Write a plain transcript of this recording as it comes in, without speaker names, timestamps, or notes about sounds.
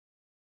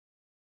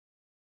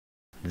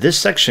This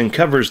section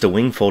covers the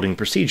wing folding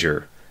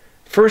procedure.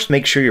 First,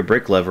 make sure your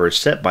brake lever is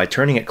set by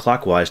turning it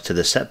clockwise to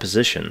the set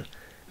position.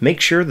 Make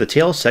sure the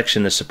tail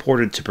section is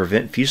supported to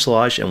prevent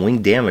fuselage and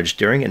wing damage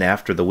during and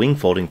after the wing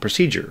folding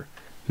procedure.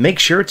 Make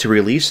sure to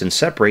release and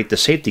separate the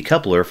safety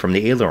coupler from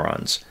the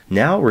ailerons.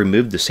 Now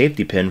remove the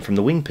safety pin from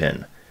the wing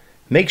pin.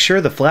 Make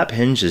sure the flap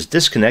hinge is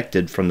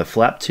disconnected from the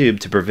flap tube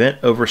to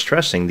prevent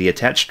overstressing the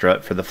attached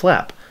strut for the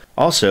flap.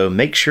 Also,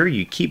 make sure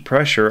you keep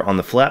pressure on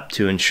the flap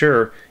to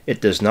ensure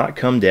it does not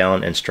come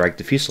down and strike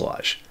the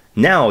fuselage.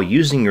 Now,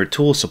 using your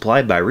tool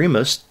supplied by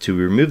REMOS to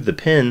remove the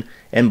pin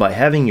and by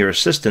having your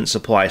assistant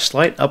supply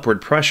slight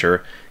upward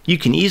pressure, you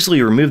can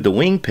easily remove the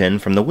wing pin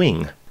from the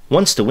wing.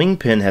 Once the wing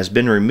pin has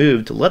been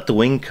removed, let the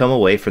wing come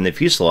away from the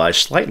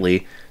fuselage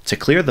slightly to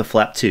clear the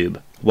flap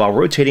tube. While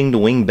rotating the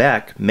wing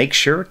back, make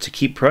sure to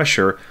keep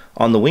pressure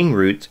on the wing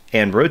root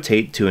and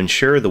rotate to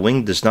ensure the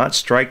wing does not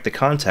strike the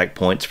contact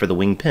points for the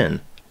wing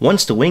pin.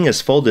 Once the wing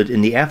is folded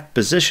in the aft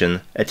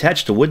position,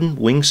 attach the wooden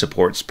wing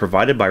supports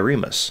provided by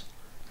REMOS.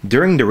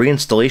 During the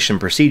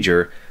reinstallation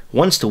procedure,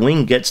 once the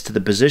wing gets to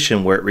the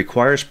position where it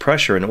requires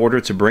pressure in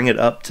order to bring it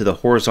up to the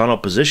horizontal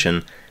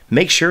position,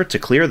 make sure to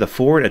clear the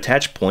forward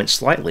attach points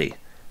slightly.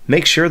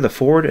 Make sure the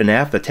forward and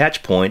aft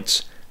attach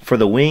points for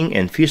the wing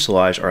and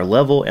fuselage are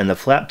level and the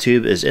flap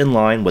tube is in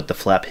line with the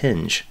flap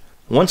hinge.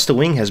 Once the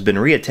wing has been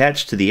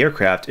reattached to the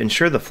aircraft,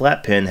 ensure the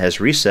flap pin has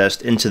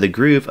recessed into the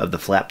groove of the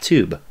flap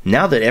tube.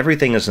 Now that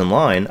everything is in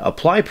line,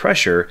 apply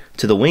pressure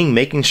to the wing,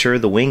 making sure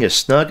the wing is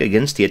snug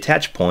against the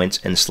attach points,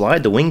 and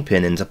slide the wing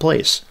pin into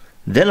place.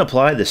 Then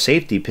apply the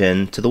safety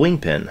pin to the wing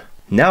pin.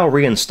 Now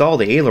reinstall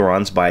the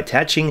ailerons by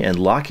attaching and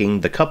locking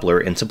the coupler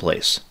into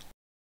place.